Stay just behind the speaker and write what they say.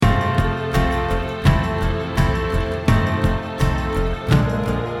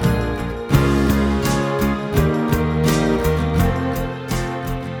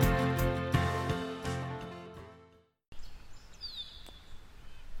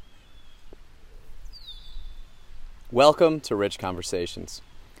Welcome to Rich Conversations.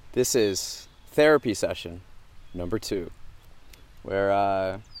 This is therapy session number 2,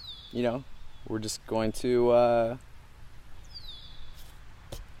 where, we're just going to,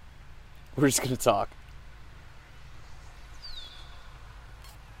 we're just going to talk.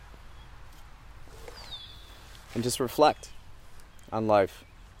 And just reflect on life.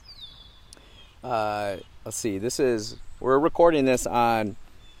 Let's see, we're recording this on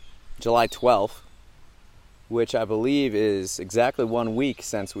July 12th. Which I believe is exactly 1 week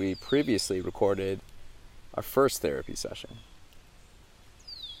since we previously recorded our first therapy session.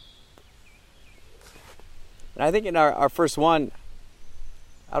 And I think in our first one,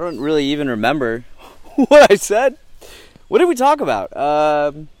 I don't really even remember what I said. What did we talk about?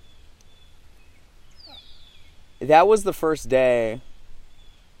 That was the first day.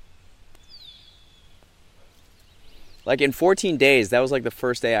 Like in 14 days, that was like the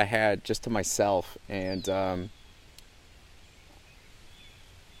first day I had just to myself. And, I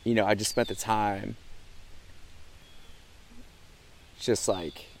just spent the time just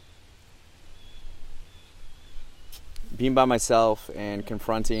like being by myself and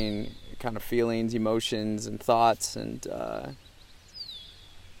confronting kind of feelings, emotions, and thoughts. And,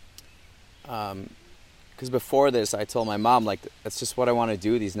 because before this, I told my mom, like, that's just what I want to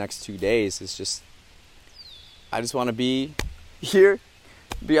do these next 2 days. It's just, I just want to be here,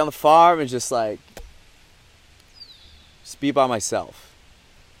 be on the farm, and just be by myself.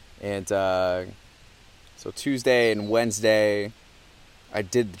 And so Tuesday and Wednesday, I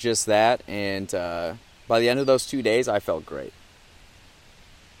did just that. And by the end of those 2 days, I felt great.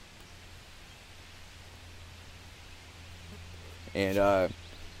 And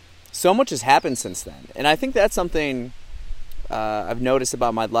so much has happened since then. And I think that's something I've noticed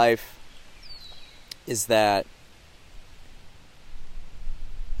about my life is that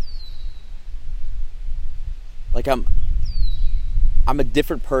I'm a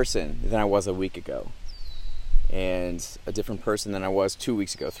different person than I was a week ago, and a different person than I was 2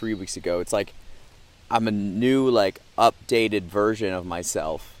 weeks ago, 3 weeks ago. It's like I'm a new, updated version of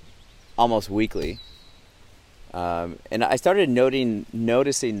myself, almost weekly. And I started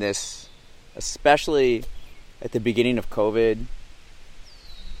noticing this, especially at the beginning of COVID.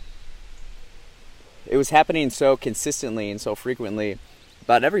 It was happening so consistently and so frequently.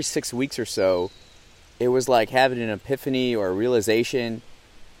 About every 6 weeks or so, it was like having an epiphany or a realization.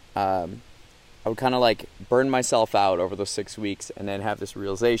 I would kind of burn myself out over those 6 weeks and then have this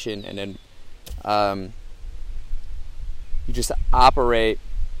realization. And then you just operate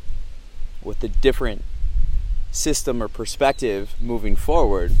with a different system or perspective moving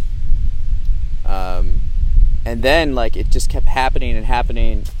forward. And then it just kept happening and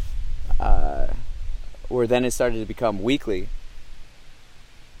happening, where then it started to become weekly.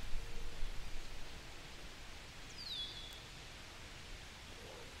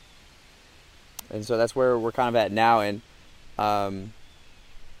 And so that's where we're kind of at now. And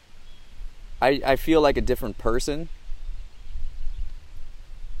I feel like a different person.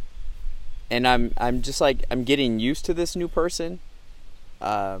 And I'm just I'm getting used to this new person.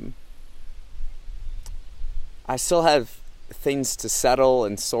 I still have things to settle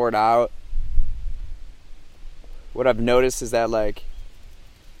and sort out. What I've noticed is that I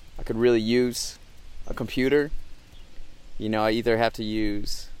could really use a computer. I either have to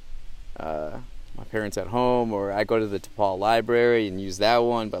use my parents at home, or I go to the DePaul library and use that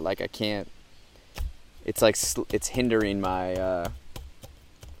one, but I can't. It's it's hindering my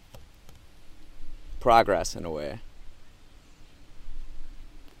progress in a way.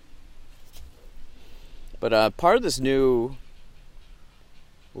 But part of this new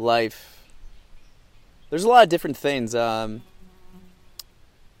life, there's a lot of different things. I'm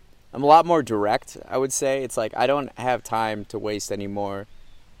a lot more direct, I would say. It's I don't have time to waste anymore.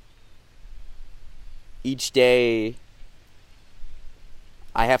 Each day,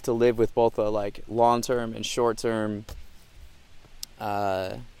 I have to live with both a long-term and short-term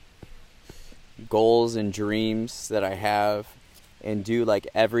goals and dreams that I have, and do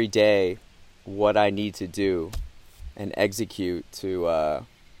every day what I need to do and execute to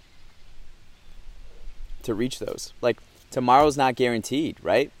reach those. Tomorrow's not guaranteed,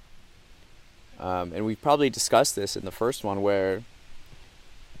 right? And we've probably discussed this in the first one, where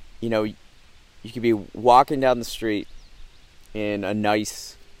you could be walking down the street in a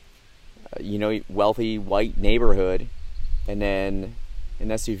nice, wealthy white neighborhood, and then an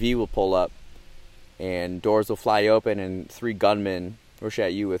SUV will pull up and doors will fly open and 3 gunmen rush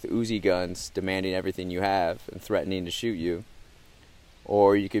at you with Uzi guns, demanding everything you have and threatening to shoot you.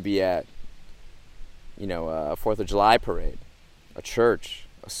 Or you could be at, a 4th of July parade, a church,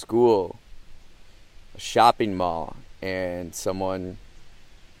 a school, a shopping mall and someone,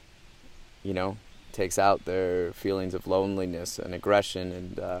 you know, takes out their feelings of loneliness and aggression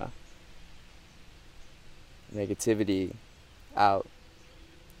and negativity out.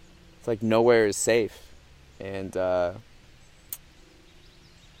 It's like nowhere is safe. And I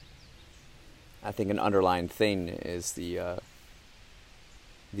think an underlying thing is the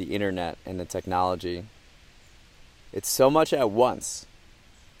internet and the technology. It's so much at once.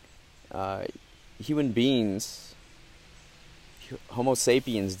 Human beings, Homo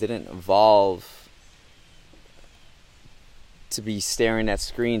sapiens, didn't evolve to be staring at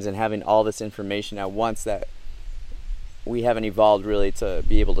screens and having all this information at once. That we haven't evolved really to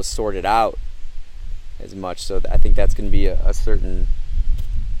be able to sort it out as much. So I think that's going to be a certain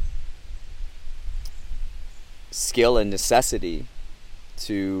skill and necessity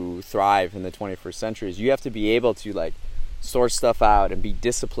to thrive in the 21st century. Is you have to be able to like sort stuff out and be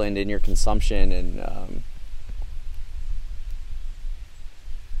disciplined in your consumption and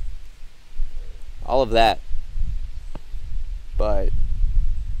all of that. But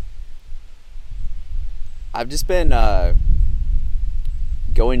I've just been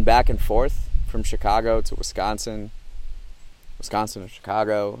going back and forth from Chicago to Wisconsin to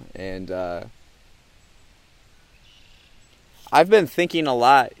Chicago, and I've been thinking a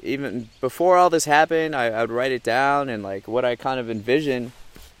lot. Even before all this happened, I would write it down, and like what I kind of envision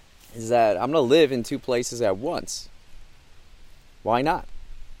is that I'm gonna live in two places at once. Why not?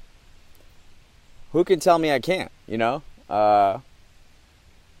 Who can tell me I can't, you know?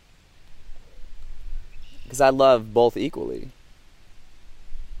 Because I love both equally.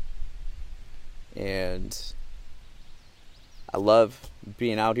 And I love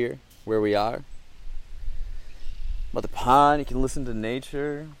being out here where we are. By the pond, you can listen to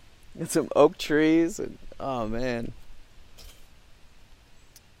nature. Get some oak trees. And, oh, man.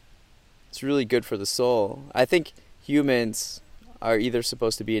 It's really good for the soul. I think humans are either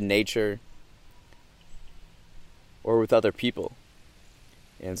supposed to be in nature or with other people.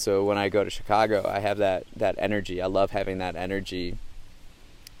 And so when I go to Chicago, I have that energy. I love having that energy.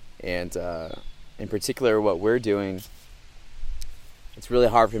 And in particular, what we're doing, it's really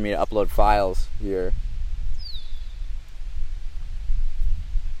hard for me to upload files here.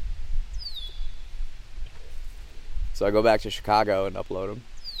 So I go back to Chicago and upload them.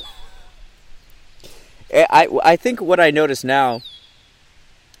 I think what I notice now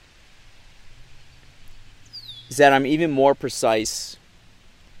is that I'm even more precise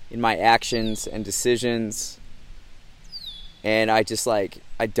in my actions and decisions, and I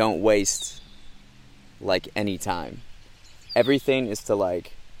don't waste like any time. Everything is to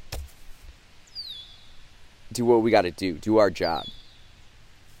like do what we got to do our job.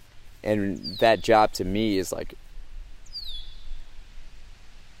 And that job to me is like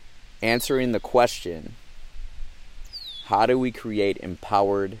answering the question, how do we create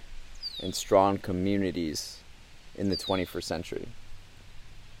empowered and strong communities in the 21st century,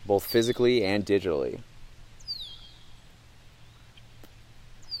 both physically and digitally?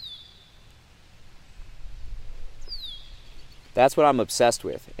 That's what I'm obsessed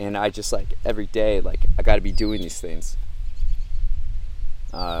with, and I just like every day, like I got to be doing these things.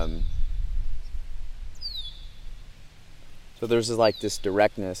 So there's like this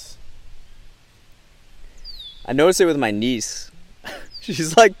directness. I noticed it with my niece.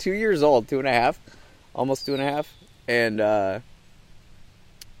 She's like 2 years old, 2.5, almost 2.5, and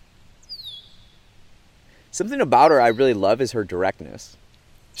something about her I really love is her directness.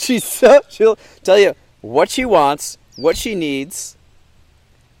 She'll tell you what she wants, what she needs,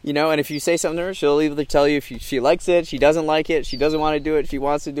 you know, and if you say something to her, she'll either tell you if she likes it, she doesn't like it, she doesn't want to do it, she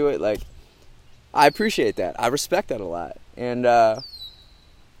wants to do it. Like, I appreciate that. I respect that a lot. And I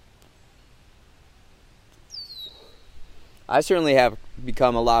certainly have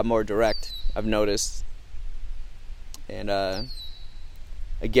become a lot more direct, I've noticed. And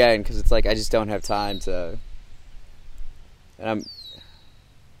again, because it's like I just don't have time to, and I'm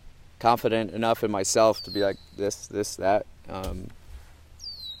confident enough in myself to be like this, that.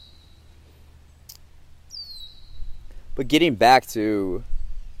 But getting back to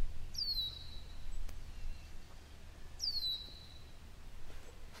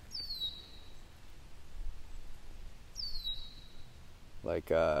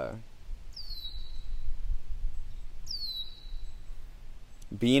like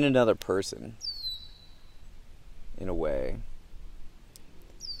being another person in a way.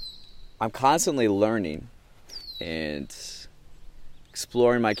 I'm constantly learning and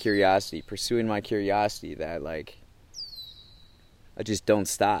exploring my curiosity, pursuing my curiosity that like I just don't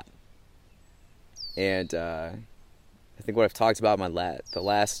stop. And I think what I've talked about in the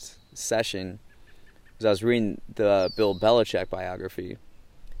last session was I was reading the Bill Belichick biography,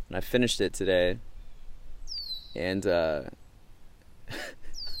 and I finished it today, and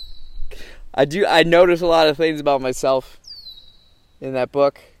I notice a lot of things about myself in that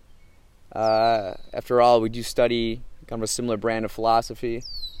book. After all, we do study kind of a similar brand of philosophy.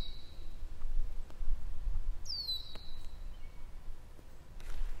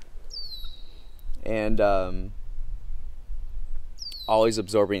 And always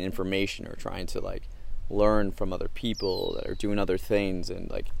absorbing information or trying to like learn from other people that are doing other things, and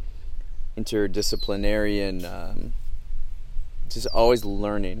like interdisciplinarian, just always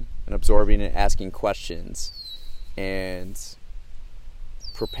learning and absorbing and asking questions and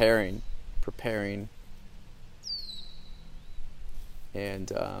preparing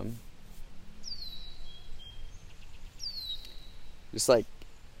and just like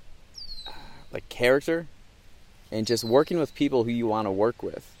character, and just working with people who you want to work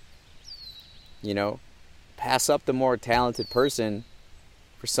with. You know, pass up the more talented person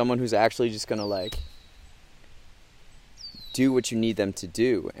for someone who's actually just gonna like do what you need them to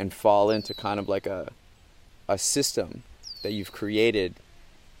do and fall into kind of like a system that you've created.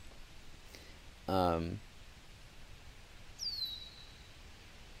 I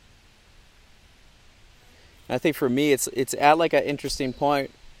think for me it's at like an interesting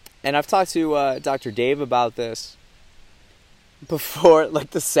point, and I've talked to Dr. Dave about this before, like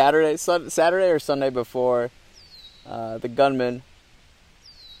the Saturday or Sunday before the gunman.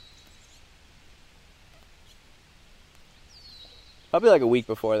 Probably like a week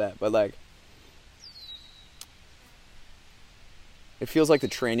before that, but like it feels like the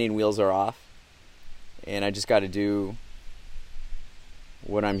training wheels are off, and I just got to do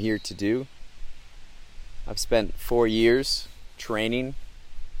what I'm here to do. I've spent 4 years training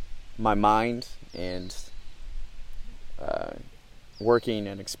my mind and working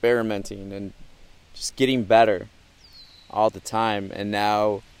and experimenting and just getting better all the time, and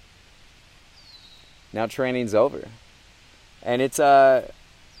now training's over. And it's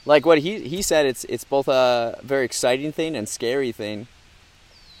like what he said, it's both a very exciting thing and scary thing.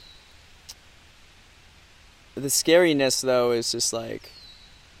 The scariness though is just like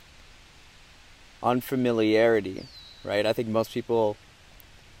unfamiliarity, right? I think most people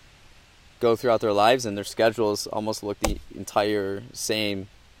go throughout their lives and their schedules almost look the entire same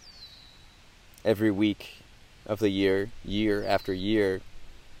every week of the year after year.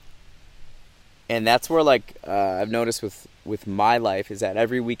 And that's where like I've noticed with my life is that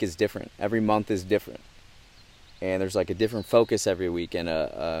every week is different, every month is different, and there's like a different focus every week, and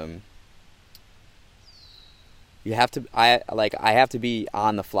I have to be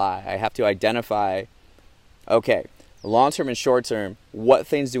on the fly. I have to identify, okay, long term and short term, what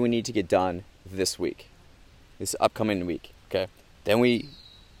things do we need to get done this week, this upcoming week? Okay, then we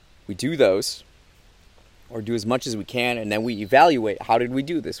do those, or do as much as we can, and then we evaluate, how did we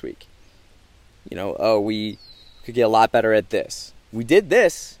do this week? You know, we could get a lot better at this. We did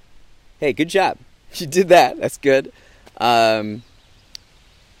this. Hey, good job. You did that. That's good. And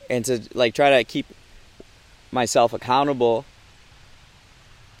to like try to keep myself accountable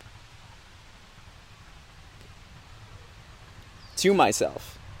to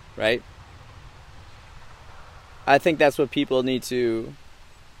myself, right? I think that's what people need to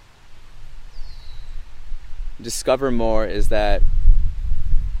discover more, is that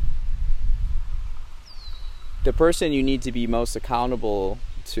the person you need to be most accountable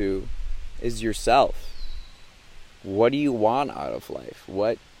to is yourself. What do you want out of life?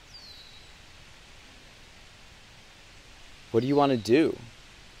 What do you want to do?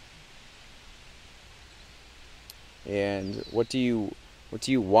 And what do you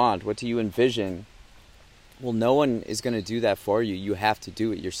want? What do you envision? Well, no one is going to do that for you. You have to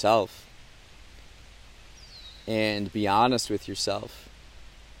do it yourself. And be honest with yourself.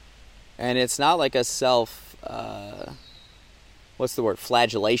 And it's not like a what's the word?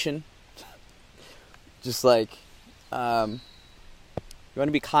 Flagellation. Just like, you want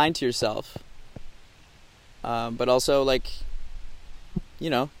to be kind to yourself. But also like, you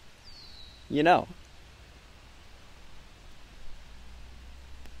know.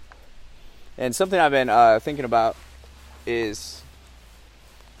 And something I've been thinking about is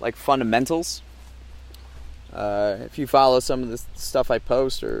like fundamentals. If you follow some of the stuff I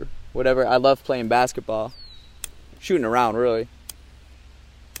post or whatever, I love playing basketball. Shooting around, really.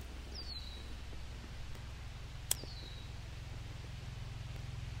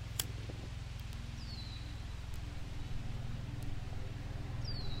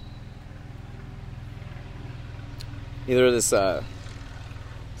 Either this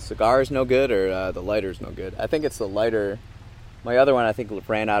cigar is no good or the lighter's no good. I think it's the lighter. My other one, I think,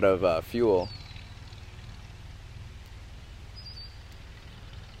 ran out of fuel.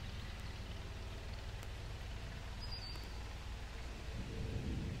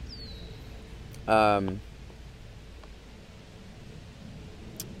 Um,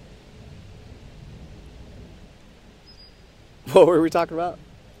 what were we talking about?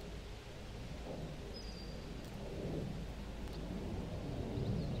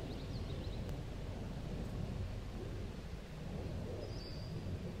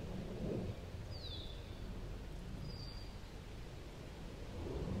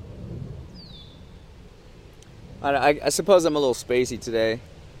 I suppose I'm a little spacey today.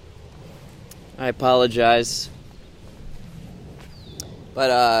 I apologize.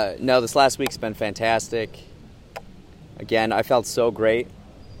 But no, this last week's been fantastic. Again, I felt so great.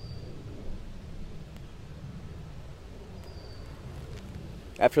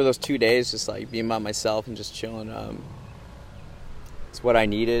 After those 2 days, just like being by myself and just chilling, it's what I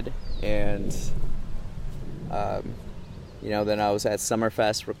needed. And, then I was at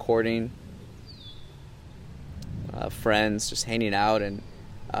Summerfest recording, friends, just hanging out. And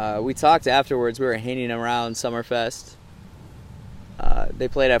we talked afterwards. We were hanging around Summerfest. They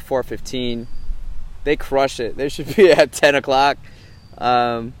played at 4:15. They crushed it. They should be at 10 o'clock.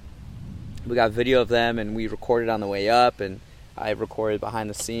 We got video of them, and we recorded on the way up, and I recorded behind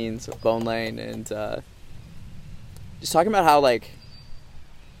the scenes of Bone Lane, and just talking about how, like,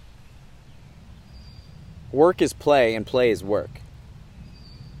 work is play and play is work.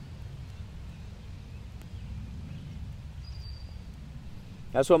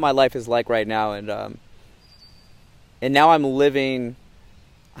 That's what my life is like right now, and now I'm living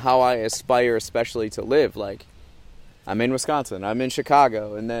how I aspire especially to live. Like, I'm in Wisconsin, I'm in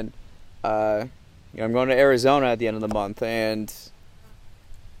Chicago, and then I'm going to Arizona at the end of the month, and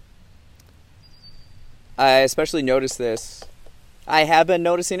I especially noticed this. I have been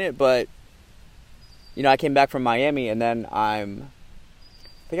noticing it, but I came back from Miami, and then I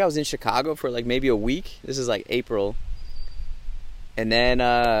think I was in Chicago for like maybe a week. This is like April. And then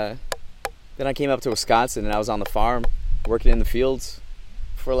I came up to Wisconsin, and I was on the farm working in the fields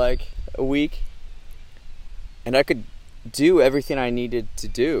for like a week, and I could do everything I needed to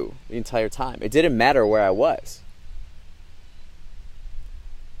do the entire time. It didn't matter where I was.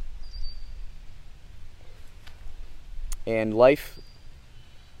 And life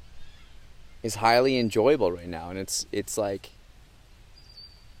is highly enjoyable right now, and it's like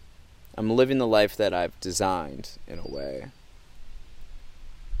I'm living the life that I've designed in a way.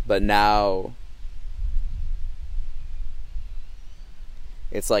 But now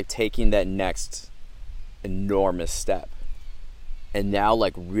it's like taking that next enormous step, and now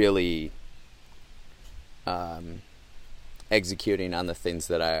like really executing on the things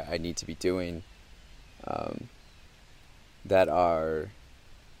that I need to be doing, that are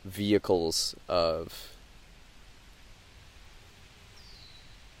vehicles of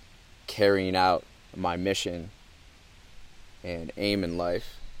carrying out my mission and aim in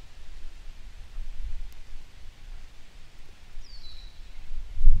life.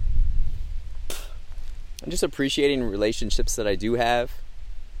 I'm just appreciating relationships that I do have,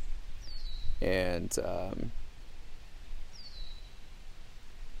 and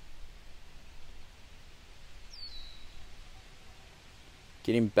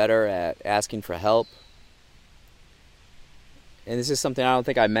getting better at asking for help. And this is something I don't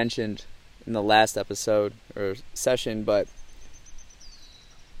think I mentioned in the last episode or session, but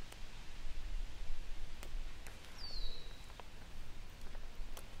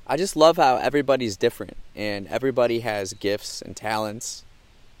I just love how everybody's different, and everybody has gifts and talents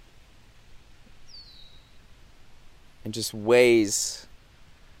and just ways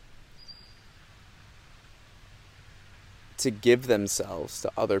to give themselves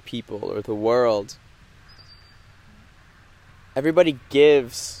to other people or the world. Everybody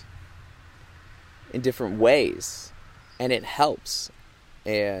gives in different ways, and it helps,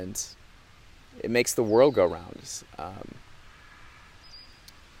 and it makes the world go round.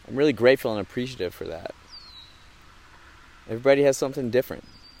 I'm really grateful and appreciative for that. Everybody has something different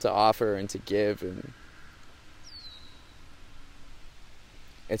to offer and to give, and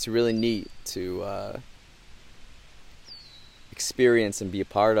it's really neat to experience and be a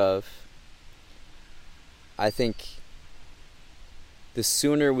part of. I think the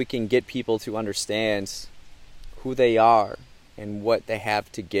sooner we can get people to understand who they are and what they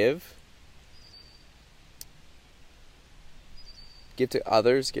have to give to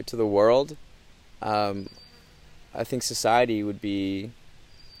others, give to the world, I think society would be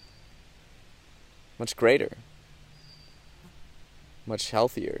much greater, much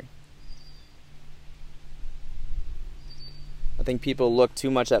healthier. I think people look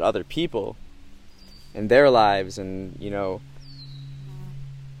too much at other people and their lives, and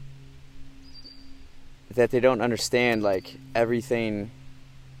that they don't understand like everything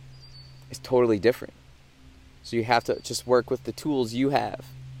is totally different. So you have to just work with the tools you have,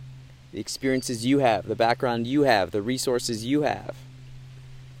 the experiences you have, the background you have, the resources you have.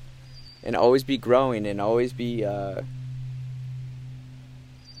 And always be growing and always be,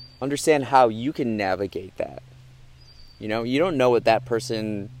 understand how you can navigate that. You know, you don't know what that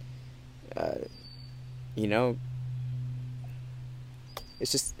person, you know,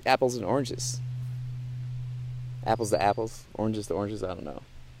 it's just apples and oranges. Apples to apples, oranges to oranges, I don't know.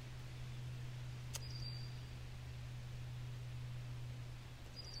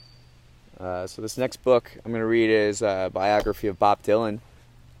 So this next book I'm going to read is a biography of Bob Dylan.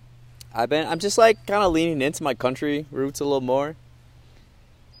 I'm just like kind of leaning into my country roots a little more,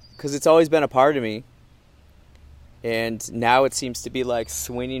 because it's always been a part of me. And now it seems to be like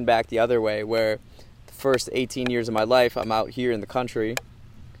swinging back the other way, where the first 18 years of my life I'm out here in the country.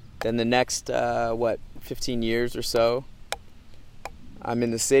 Then the next, 15 years or so, I'm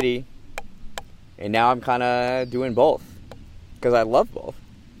in the city. And now I'm kind of doing both, because I love both.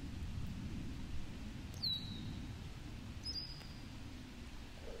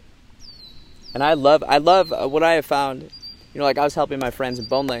 And I love what I have found. You know, like I was helping my friends in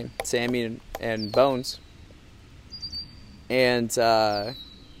Bone Lane, Sammy and Bones. And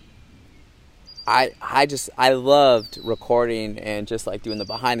I loved recording and just like doing the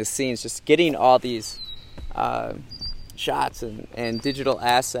behind the scenes, just getting all these shots and digital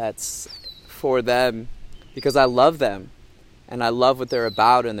assets for them, because I love them and I love what they're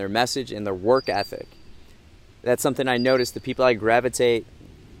about and their message and their work ethic. That's something I noticed. The people I gravitate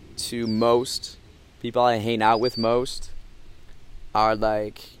to most, people I hang out with most, are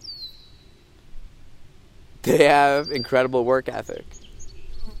like, they have incredible work ethic.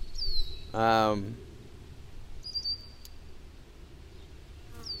 And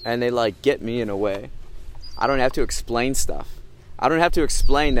they like get me in a way. I don't have to explain stuff. I don't have to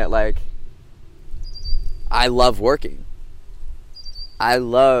explain that, like, I love working. I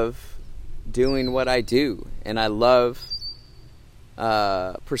love doing what I do, and I love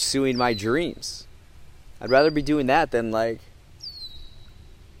pursuing my dreams. I'd rather be doing that than like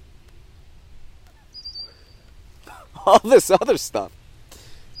all this other stuff.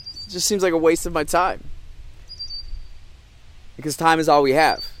 It just seems like a waste of my time, because time is all we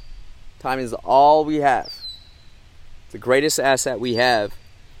have. Time is all we have. It's the greatest asset we have,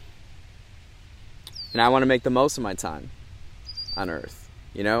 and I want to make the most of my time on earth.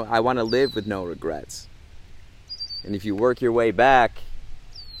 You know, I want to live with no regrets. And if you work your way back,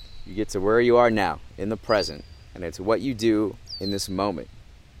 you get to where you are now, in the present. And it's what you do in this moment.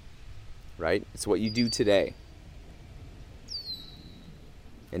 Right? It's what you do today.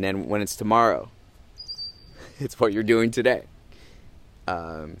 And then when it's tomorrow, it's what you're doing today.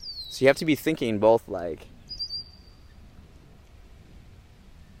 So you have to be thinking both like,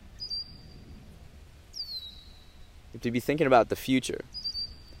 you have to be thinking about the future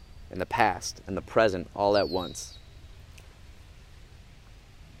and the past and the present all at once.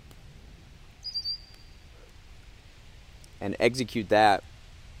 And execute that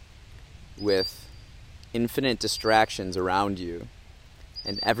with infinite distractions around you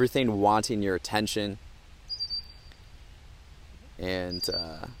and everything wanting your attention, and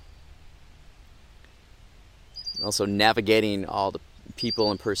also navigating all the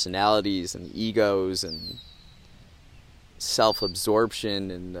people and personalities and egos and self-absorption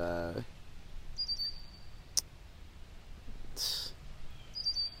and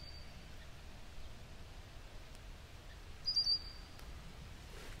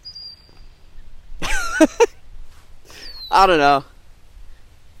I don't know.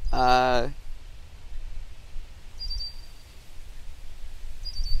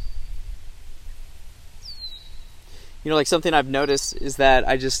 You know, like something I've noticed is that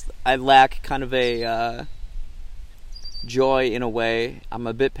I lack kind of a joy in a way. I'm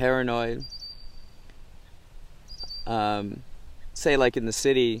a bit paranoid. Say like in the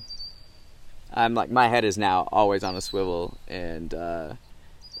city, I'm like, my head is now always on a swivel, and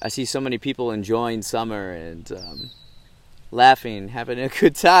I see so many people enjoying summer and laughing, having a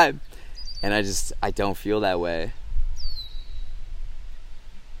good time, and I don't feel that way.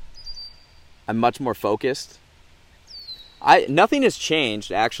 I'm much more focused. Nothing has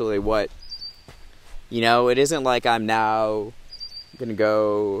changed, actually. It isn't like I'm now gonna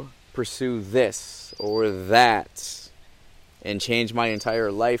go pursue this or that and change my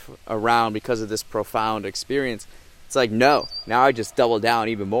entire life around because of this profound experience. It's like, no, now I just double down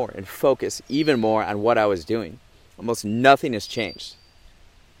even more and focus even more on what I was doing. Almost nothing has changed.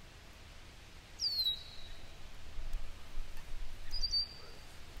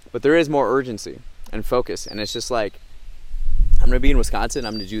 But there is more urgency and focus, and it's just like, I'm going to be in Wisconsin.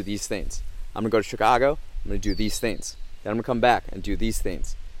 I'm going to do these things. I'm going to go to Chicago. I'm going to do these things. Then I'm going to come back and do these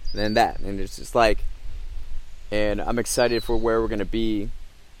things. And then that. And it's just like, and I'm excited for where we're going to be.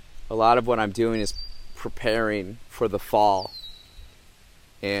 A lot of what I'm doing is preparing for the fall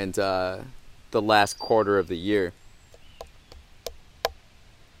and the last quarter of the year.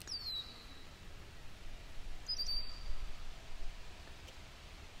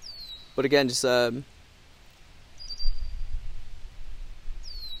 But again, just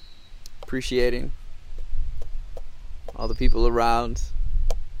appreciating all the people around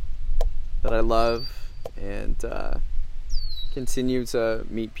that I love, and continue to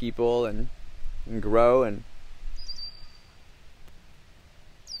meet people and grow and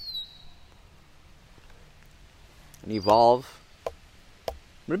evolve. I'm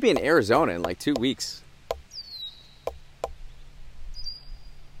going to be in Arizona in like 2 weeks.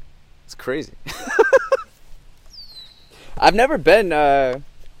 It's crazy. I've never been,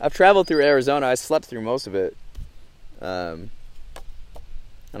 I've traveled through Arizona. I slept through most of it on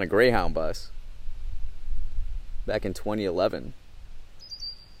a Greyhound bus back in 2011.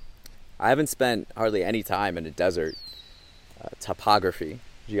 I haven't spent hardly any time in a desert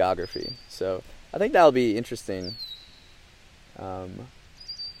geography. So I think that'll be interesting.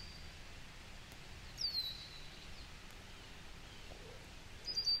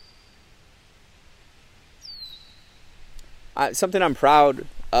 Something I'm proud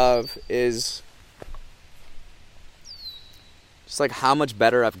of is just like how much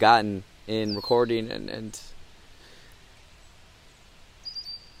better I've gotten in recording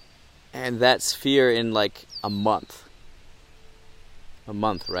and that sphere in like a month,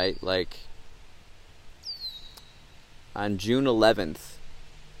 right? Like on June 11th,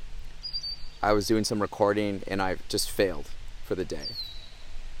 I was doing some recording and I just failed for the day.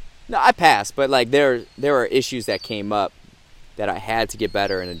 No, I passed, but like there are issues that came up that I had to get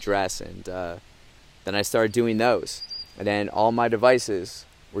better and address, and then I started doing those, and then all my devices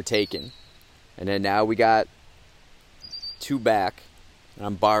were taken, and then now we got 2 back, and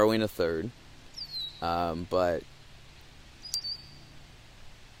I'm borrowing a 3rd, but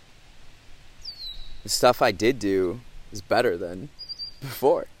the stuff I did do is better than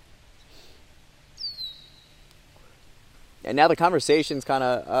before. And now the conversations kind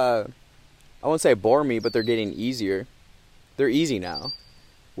of, I won't say bore me, but they're getting easier. They're easy now,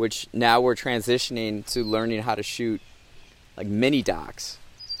 which now we're transitioning to learning how to shoot like mini docs.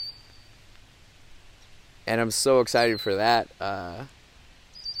 And I'm so excited for that.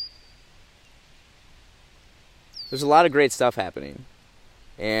 There's a lot of great stuff happening.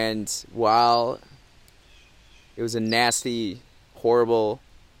 And while it was a nasty, horrible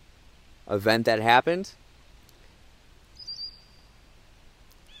event that happened,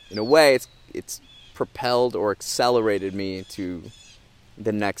 in a way, it's propelled or accelerated me to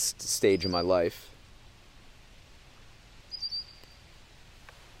the next stage of my life.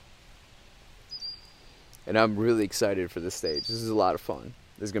 And I'm really excited for this stage. This is a lot of fun.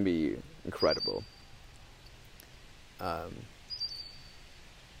 This is going to be incredible.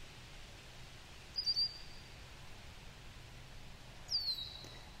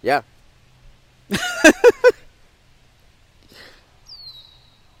 Yeah.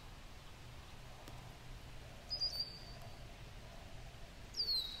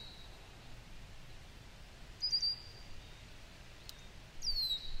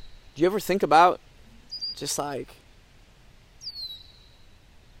 Do you ever think about just like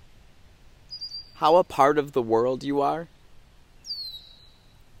how a part of the world you are?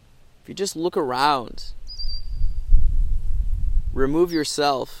 If you just look around, remove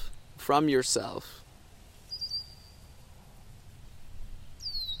yourself from yourself.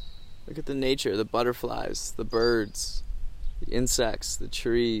 Look at the nature, the butterflies, the birds, the insects, the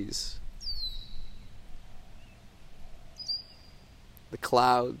trees, the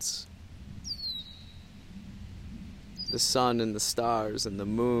clouds, the sun and the stars and the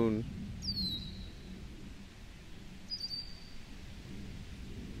moon.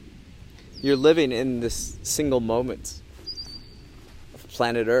 You're living in this single moment of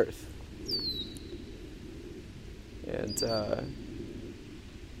planet Earth. And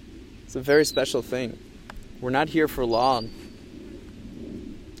it's a very special thing. We're not here for long.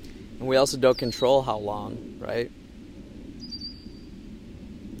 And we also don't control how long, right?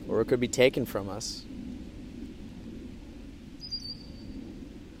 Or it could be taken from us.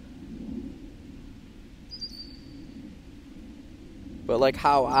 But like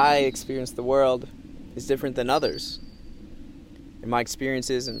how I experience the world is different than others. And my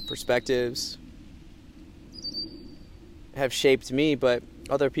experiences and perspectives have shaped me, but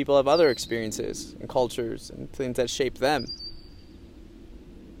other people have other experiences and cultures and things that shape them.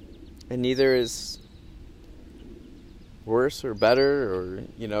 And neither is worse or better or,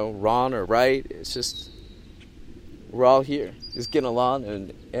 wrong or right. It's just we're all here, just getting along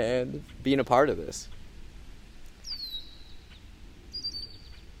and being a part of this.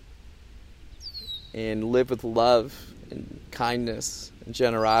 And live with love and kindness and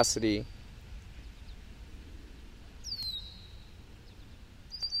generosity.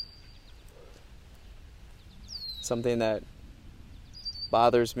 Something that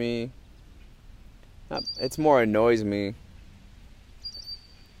bothers me, it's more annoys me,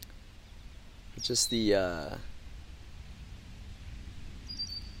 just the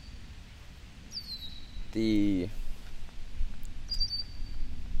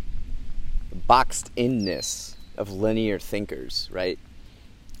boxed inness of linear thinkers, right?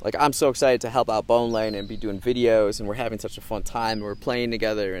 Like, I'm so excited to help out Bone Lane and be doing videos, and we're having such a fun time, and we're playing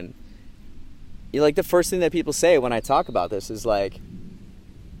together, and the first thing that people say when I talk about this is like,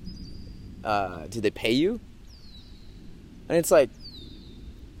 did they pay you? And it's like,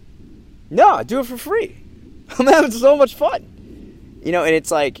 no, I do it for free. I'm having so much fun. And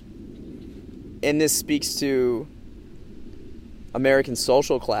it's like, and this speaks to American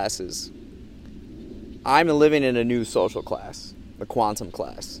social classes. I'm living in a new social class, the quantum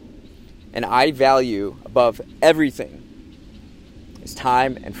class. And I value above everything is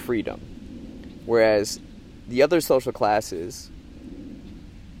time and freedom. Whereas the other social classes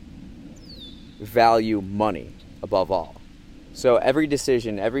value money above all. So every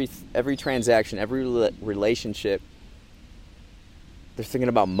decision, every transaction, every relationship, they're thinking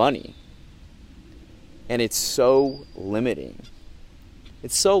about money. And it's so limiting.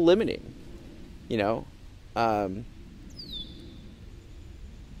 It's so limiting,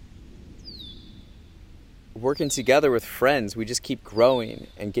 working together with friends, we just keep growing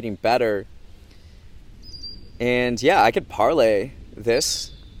and getting better. And yeah, I could parlay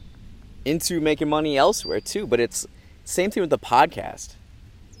this into making money elsewhere too, but it's same thing with the podcast.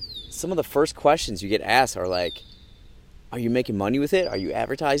 Some of the first questions you get asked are like, are you making money with it? Are you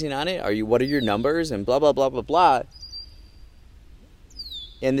advertising on it? What are your numbers? And blah, blah, blah, blah, blah.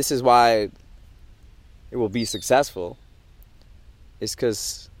 And this is why it will be successful, is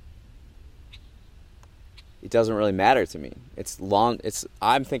because it doesn't really matter to me.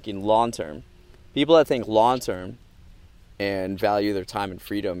 I'm thinking long term. People that think long term and value their time and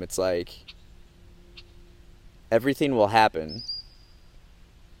freedom, it's like everything will happen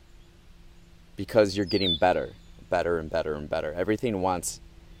because you're getting better and better and better. Everything wants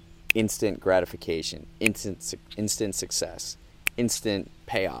instant gratification, instant success, instant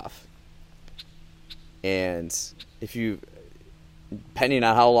payoff. And if you, depending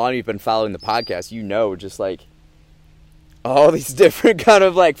on how long you've been following the podcast, just like all these different kind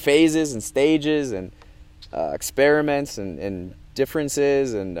of like phases and stages and experiments and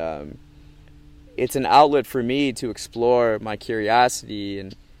differences, and it's an outlet for me to explore my curiosity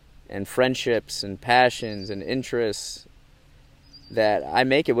and friendships and passions and interests, that I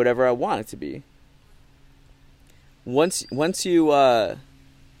make it whatever I want it to be. Once you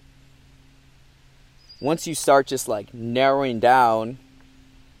start just like narrowing down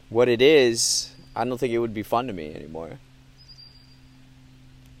what it is, I don't think it would be fun to me anymore.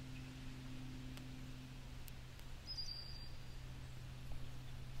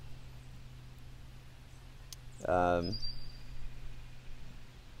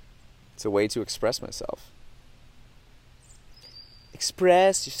 It's a way to express myself.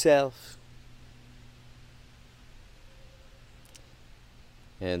 Express yourself.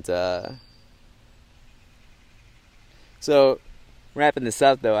 And so wrapping this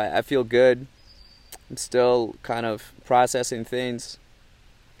up though, I feel good. I'm still kind of processing things.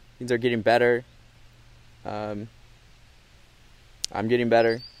 Things are getting better. I'm getting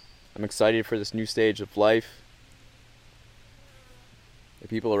better. I'm excited for this new stage of life. The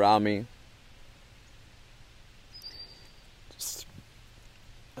people around me.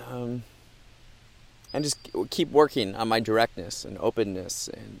 And just keep working on my directness and openness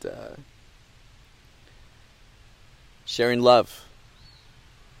and sharing love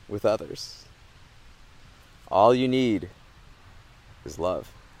with others. All you need is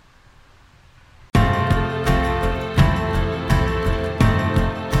love.